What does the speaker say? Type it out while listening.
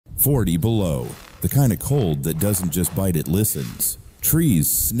40 below. The kind of cold that doesn't just bite, it listens. Trees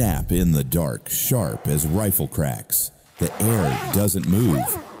snap in the dark, sharp as rifle cracks. The air doesn't move,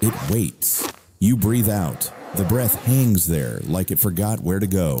 it waits. You breathe out. The breath hangs there like it forgot where to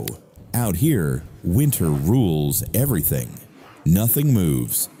go. Out here, winter rules everything. Nothing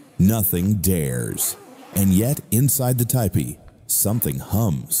moves, nothing dares. And yet, inside the tipi, something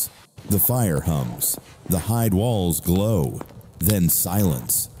hums. The fire hums. The hide walls glow. Then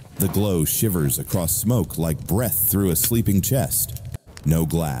silence. The glow shivers across smoke like breath through a sleeping chest. No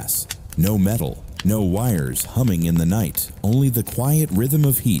glass, no metal, no wires humming in the night. Only the quiet rhythm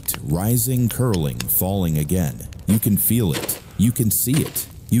of heat, rising, curling, falling again. You can feel it. You can see it.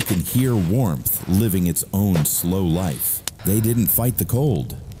 You can hear warmth living its own slow life. They didn't fight the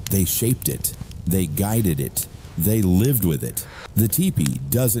cold. They shaped it. They guided it. They lived with it. The teepee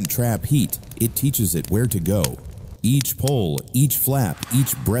doesn't trap heat. It teaches it where to go. Each pole, each flap,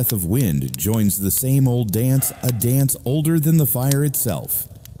 each breath of wind joins the same old dance, a dance older than the fire itself.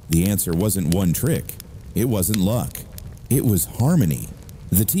 The answer wasn't one trick. It wasn't luck. It was harmony.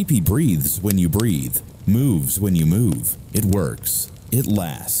 The teepee breathes when you breathe, moves when you move. It works. It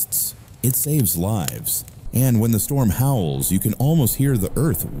lasts. It saves lives. And when the storm howls, you can almost hear the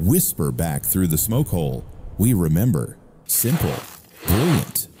earth whisper back through the smoke hole. We remember. Simple.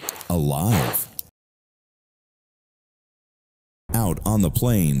 Brilliant. Alive. Out on the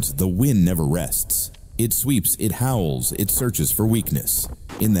plains, the wind never rests. It sweeps, it howls, it searches for weakness.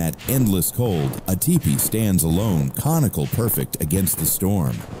 In that endless cold, a teepee stands alone, conical perfect against the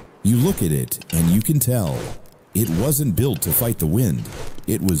storm. You look at it and you can tell. It wasn't built to fight the wind.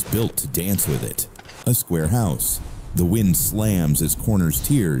 It was built to dance with it. A square house. The wind slams its corners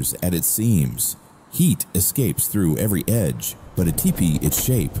tears at its seams. Heat escapes through every edge, but a teepee, its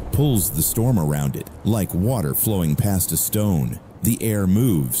shape, pulls the storm around it, like water flowing past a stone. The air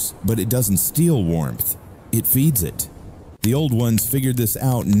moves, but it doesn't steal warmth. It feeds it. The old ones figured this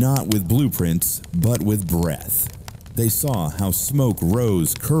out not with blueprints, but with breath. They saw how smoke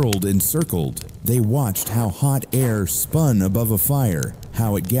rose, curled, and circled. They watched how hot air spun above a fire,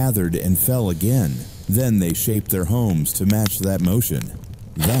 how it gathered and fell again. Then they shaped their homes to match that motion.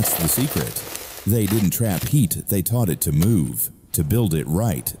 That's the secret. They didn't trap heat, they taught it to move. To build it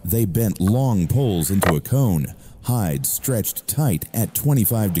right, they bent long poles into a cone, hides stretched tight at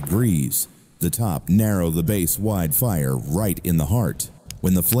 25 degrees. The top narrow, the base wide, fire right in the heart.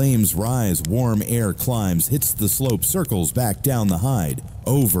 When the flames rise, warm air climbs, hits the slope, circles back down the hide,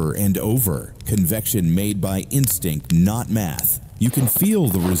 over and over. Convection made by instinct, not math. You can feel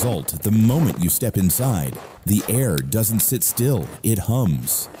the result the moment you step inside. The air doesn't sit still, it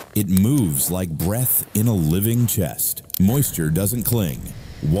hums. It moves like breath in a living chest. Moisture doesn't cling.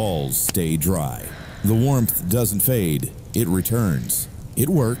 Walls stay dry. The warmth doesn't fade. It returns. It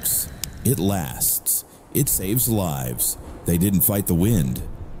works. It lasts. It saves lives. They didn't fight the wind.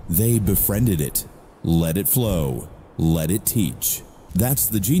 They befriended it. Let it flow. Let it teach. That's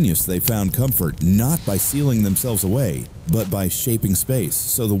the genius. They found comfort not by sealing themselves away, but by shaping space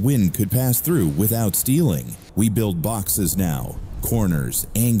so the wind could pass through without stealing. We build boxes now, corners,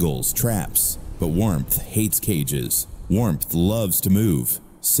 angles, traps, but warmth hates cages. Warmth loves to move.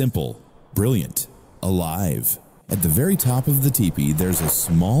 Simple, brilliant, alive. At the very top of the teepee, there's a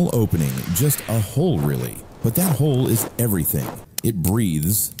small opening, just a hole really. But that hole is everything. It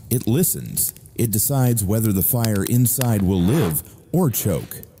breathes, it listens, it decides whether the fire inside will live or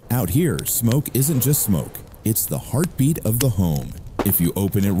choke. Out here, smoke isn't just smoke, it's the heartbeat of the home. If you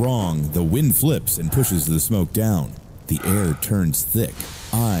open it wrong, the wind flips and pushes the smoke down. The air turns thick,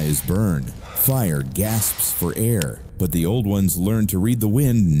 eyes burn, fire gasps for air. But the old ones learned to read the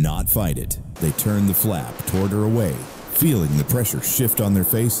wind, not fight it. They turned the flap toward or away, feeling the pressure shift on their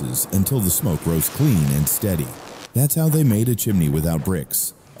faces until the smoke rose clean and steady. That's how they made a chimney without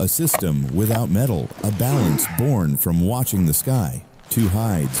bricks. A system without metal, a balance born from watching the sky. Two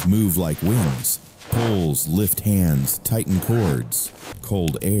hides move like wings. Poles lift hands, tighten cords.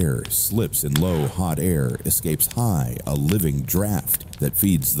 Cold air slips in low, hot air, escapes high, a living draft that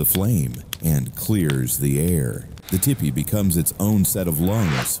feeds the flame and clears the air. The teepee becomes its own set of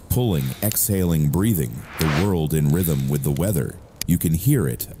lungs, pulling, exhaling, breathing, the world in rhythm with the weather. You can hear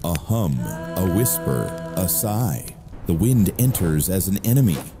it, a hum, a whisper, a sigh. The wind enters as an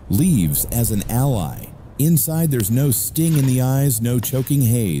enemy, leaves as an ally. Inside there's no sting in the eyes, no choking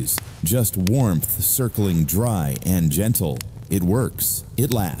haze, just warmth circling dry and gentle. It works,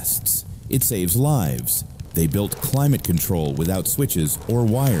 it lasts, it saves lives. They built climate control without switches or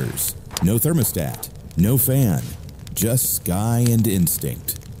wires. No thermostat, no fan, just sky and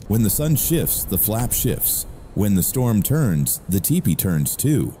instinct. When the sun shifts, the flap shifts. When the storm turns, the teepee turns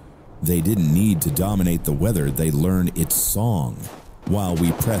too. They didn't need to dominate the weather, they learned its song. While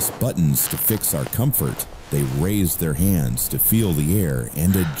we press buttons to fix our comfort, they raised their hands to feel the air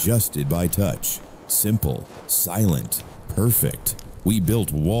and adjusted by touch. Simple, silent, perfect. We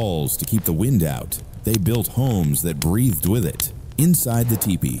built walls to keep the wind out. They built homes that breathed with it. Inside the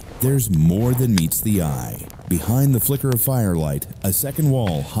teepee, there's more than meets the eye. Behind the flicker of firelight, a second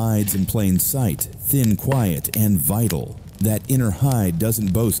wall hides in plain sight, thin, quiet, and vital. That inner hide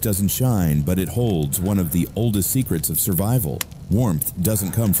doesn't boast, doesn't shine, but it holds one of the oldest secrets of survival. Warmth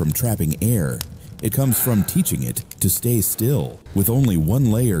doesn't come from trapping air. It comes from teaching it to stay still. With only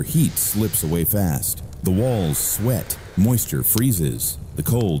one layer, heat slips away fast. The walls sweat, moisture freezes. The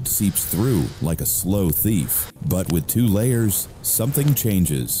cold seeps through like a slow thief. But with 2 layers, something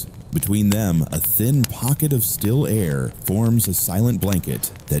changes. Between them, a thin pocket of still air forms a silent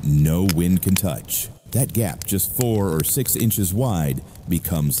blanket that no wind can touch. That gap, just 4 or 6 inches wide,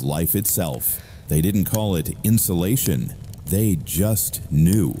 becomes life itself. They didn't call it insulation. They just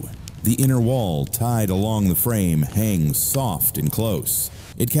knew. The inner wall, tied along the frame, hangs soft and close.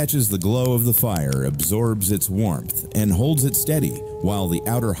 It catches the glow of the fire, absorbs its warmth, and holds it steady, while the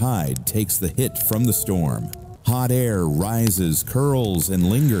outer hide takes the hit from the storm. Hot air rises, curls, and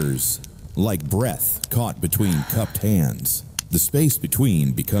lingers, like breath caught between cupped hands. The space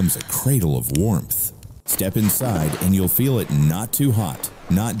between becomes a cradle of warmth. Step inside and you'll feel it not too hot,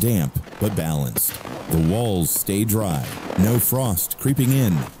 not damp, but balanced. The walls stay dry, no frost creeping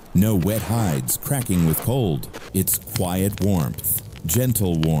in, no wet hides cracking with cold. It's quiet warmth,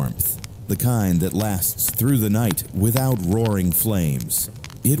 gentle warmth, the kind that lasts through the night without roaring flames.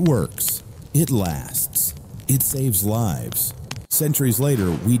 It works. It lasts. It saves lives. Centuries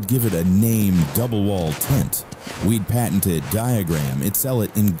later, we'd give it a name double-wall tent. We'd patent it, diagram it, sell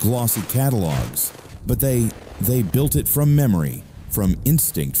it in glossy catalogs. But they built it from memory, from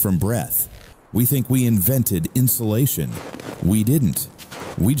instinct, from breath. We think we invented insulation. We didn't.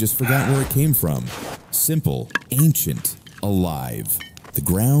 We just forgot where it came from. Simple, ancient, alive. The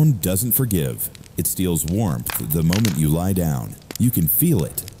ground doesn't forgive. It steals warmth the moment you lie down. You can feel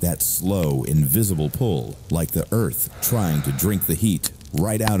it, that slow, invisible pull, like the earth trying to drink the heat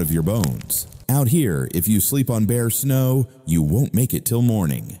right out of your bones. Out here, if you sleep on bare snow, you won't make it till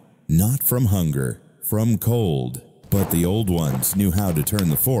morning. Not from hunger, from cold. But the old ones knew how to turn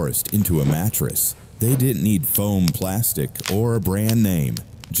the forest into a mattress. They didn't need foam plastic or a brand name,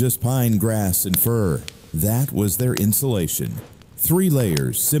 just pine, grass, and fur. That was their insulation. 3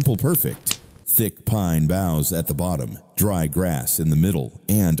 layers, simple, perfect. Thick pine boughs at the bottom, dry grass in the middle,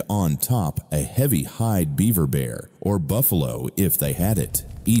 and on top a heavy hide beaver bear or buffalo if they had it.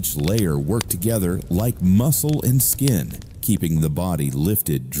 Each layer worked together like muscle and skin, keeping the body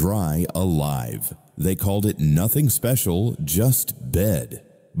lifted, dry, alive. They called it nothing special, just bed.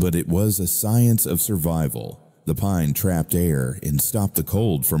 But it was a science of survival. The pine trapped air and stopped the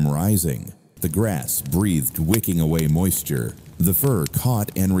cold from rising. The grass breathed, wicking away moisture. The fur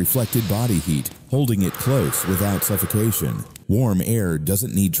caught and reflected body heat, holding it close without suffocation. Warm air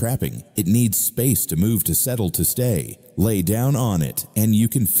doesn't need trapping. It needs space to move, to settle, to stay. Lay down on it, and you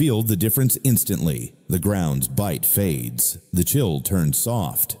can feel the difference instantly. The ground's bite fades. The chill turns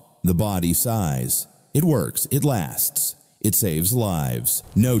soft. The body sighs. It works. It lasts. It saves lives.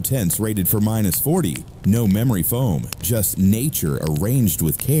 No tents rated for -40. No memory foam. Just nature arranged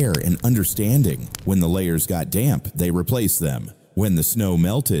with care and understanding. When the layers got damp, they replaced them. When the snow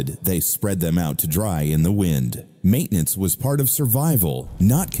melted, they spread them out to dry in the wind. Maintenance was part of survival,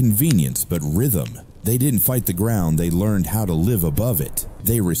 not convenience but rhythm. They didn't fight the ground, they learned how to live above it.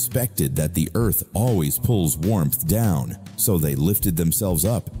 They respected that the earth always pulls warmth down, so they lifted themselves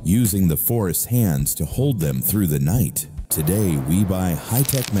up, using the forest's hands to hold them through the night. Today, we buy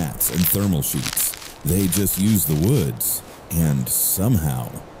high-tech mats and thermal sheets. They just use the woods, and somehow,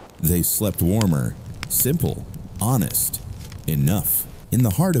 they slept warmer. Simple, honest, enough. In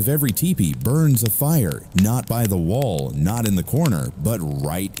the heart of every teepee burns a fire, not by the wall, not in the corner, but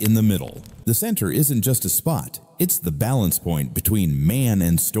right in the middle. The center isn't just a spot, it's the balance point between man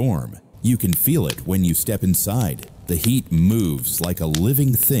and storm. You can feel it when you step inside. The heat moves like a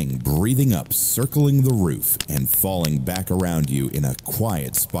living thing, breathing up, circling the roof, and falling back around you in a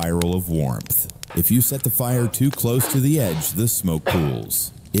quiet spiral of warmth. If you set the fire too close to the edge, the smoke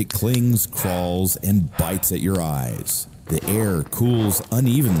pools. It clings, crawls, and bites at your eyes. The air cools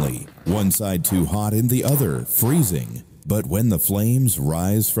unevenly, one side too hot and the other freezing. But when the flames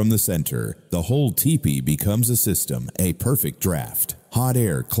rise from the center, the whole teepee becomes a system, a perfect draft. Hot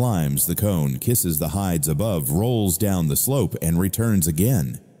air climbs the cone, kisses the hides above, rolls down the slope, and returns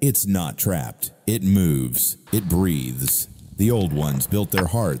again. It's not trapped. It moves. It breathes. The old ones built their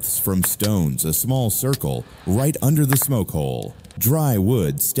hearths from stones, a small circle, right under the smoke hole. Dry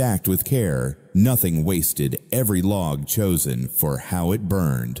wood stacked with care, nothing wasted, every log chosen for how it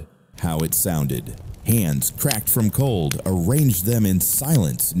burned, how it sounded. Hands cracked from cold arranged them in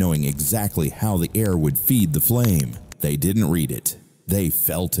silence, knowing exactly how the air would feed the flame. They didn't read it. They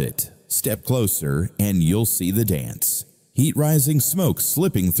felt it. Step closer and you'll see the dance. Heat-rising smoke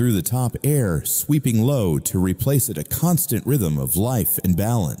slipping through the top air, sweeping low to replace it a constant rhythm of life and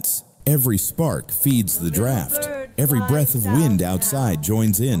balance. Every spark feeds the draft. Every breath of wind outside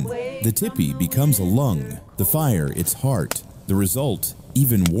joins in. The tipi becomes a lung, the fire its heart. The result,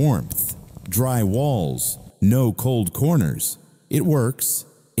 even warmth. Dry walls, no cold corners. It works.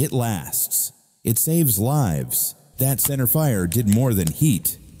 It lasts. It saves lives. That center fire did more than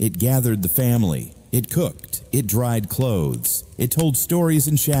heat. It gathered the family. It cooked. It dried clothes. It told stories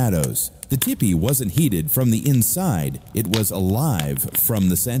in shadows. The tipi wasn't heated from the inside. It was alive from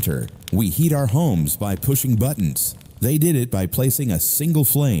the center. We heat our homes by pushing buttons. They did it by placing a single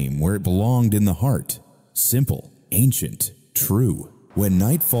flame where it belonged in the heart. Simple, ancient, true. When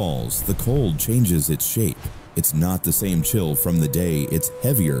night falls, the cold changes its shape. It's not the same chill from the day. It's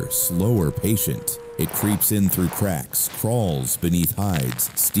heavier, slower, patient. It creeps in through cracks, crawls beneath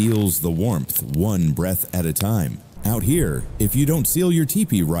hides, steals the warmth one breath at a time. Out here, if you don't seal your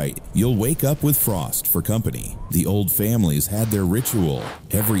teepee right, you'll wake up with frost for company. The old families had their ritual.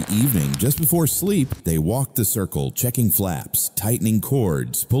 Every evening, just before sleep, they walked the circle, checking flaps, tightening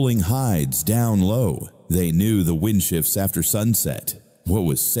cords, pulling hides down low. They knew the wind shifts after sunset. What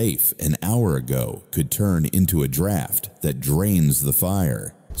was safe an hour ago could turn into a draft that drains the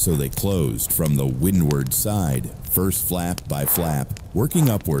fire. So they closed from the windward side, first flap by flap, working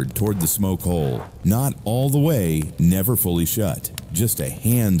upward toward the smoke hole. Not all the way, never fully shut, just a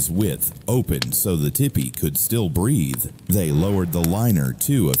hand's width open so the tipi could still breathe. They lowered the liner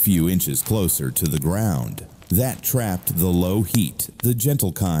too a few inches closer to the ground. That trapped the low heat, the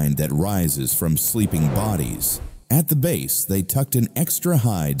gentle kind that rises from sleeping bodies. At the base, they tucked an extra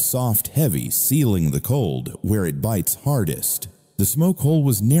hide, soft, heavy, sealing the cold where it bites hardest. The smoke hole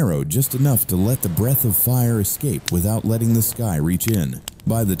was narrow just enough to let the breath of fire escape without letting the sky reach in.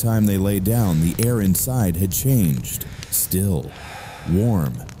 By the time they lay down, the air inside had changed. Still,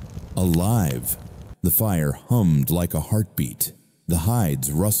 warm, alive. The fire hummed like a heartbeat. The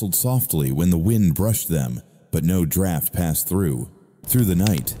hides rustled softly when the wind brushed them, but no draft passed through. Through the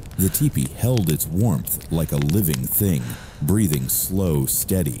night, the teepee held its warmth like a living thing, breathing slow,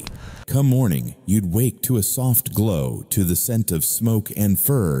 steady. Come morning, you'd wake to a soft glow, to the scent of smoke and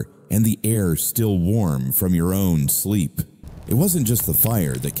fur, and the air still warm from your own sleep. It wasn't just the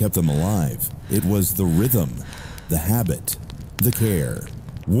fire that kept them alive. It was the rhythm, the habit, the care.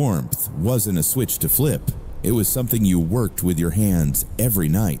 Warmth wasn't a switch to flip. It was something you worked with your hands every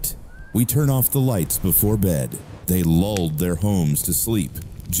night. We turn off the lights before bed. They lulled their homes to sleep,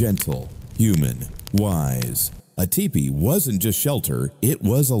 gentle, human, wise. A teepee wasn't just shelter, it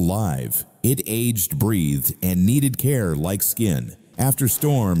was alive. It aged, breathed, and needed care like skin. After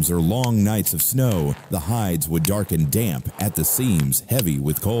storms or long nights of snow, the hides would darken damp at the seams, heavy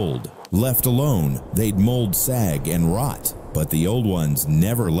with cold. Left alone, they'd mold, sag, and rot. But the old ones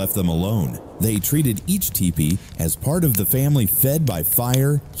never left them alone. They treated each teepee as part of the family, fed by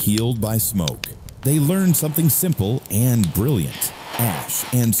fire, healed by smoke. They learned something simple and brilliant. Ash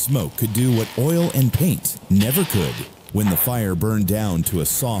and smoke could do what oil and paint never could. When the fire burned down to a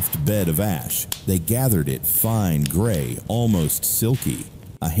soft bed of ash, they gathered it fine, gray, almost silky.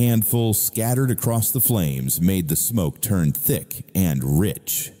 A handful scattered across the flames made the smoke turn thick and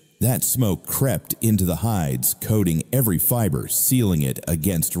rich. That smoke crept into the hides, coating every fiber, sealing it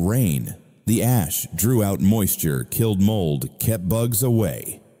against rain. The ash drew out moisture, killed mold, kept bugs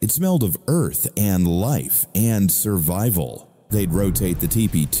away. It smelled of earth and life and survival. They'd rotate the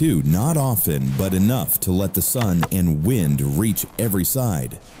teepee too, not often, but enough to let the sun and wind reach every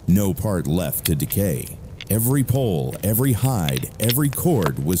side. No part left to decay. Every pole, every hide, every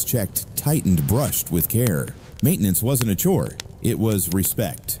cord was checked, tightened, brushed with care. Maintenance wasn't a chore. It was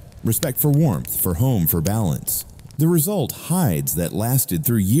respect. Respect for warmth, for home, for balance. The result, hides that lasted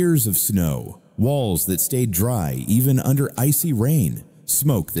through years of snow. Walls that stayed dry even under icy rain.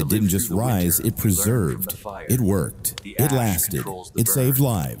 Smoke that didn't just rise, it preserved. It worked. It lasted. It saved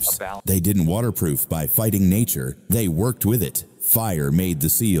lives. They didn't waterproof by fighting nature. They worked with it. Fire made the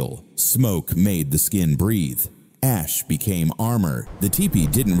seal. Smoke made the skin breathe. Ash became armor. The teepee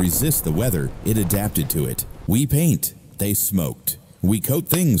didn't resist the weather. It adapted to it. We paint. They smoked. We coat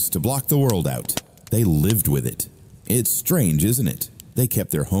things to block the world out. They lived with it. It's strange, isn't it? They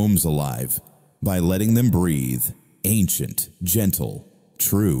kept their homes alive by letting them breathe. Ancient, gentle,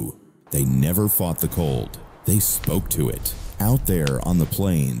 true. They never fought the cold. They spoke to it. Out there on the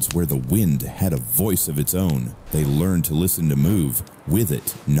plains where the wind had a voice of its own, they learned to listen, to move with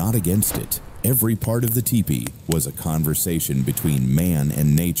it, not against it. Every part of the teepee was a conversation between man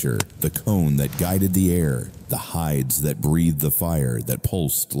and nature, the cone that guided the air, the hides that breathed the fire that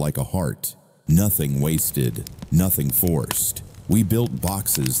pulsed like a heart. Nothing wasted, nothing forced. We built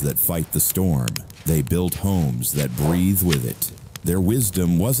boxes that fight the storm. They built homes that breathe with it. Their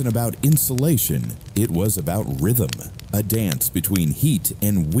wisdom wasn't about insulation, it was about rhythm, a dance between heat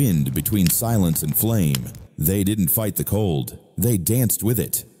and wind, between silence and flame. They didn't fight the cold, they danced with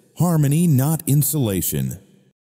it. Harmony, not insulation.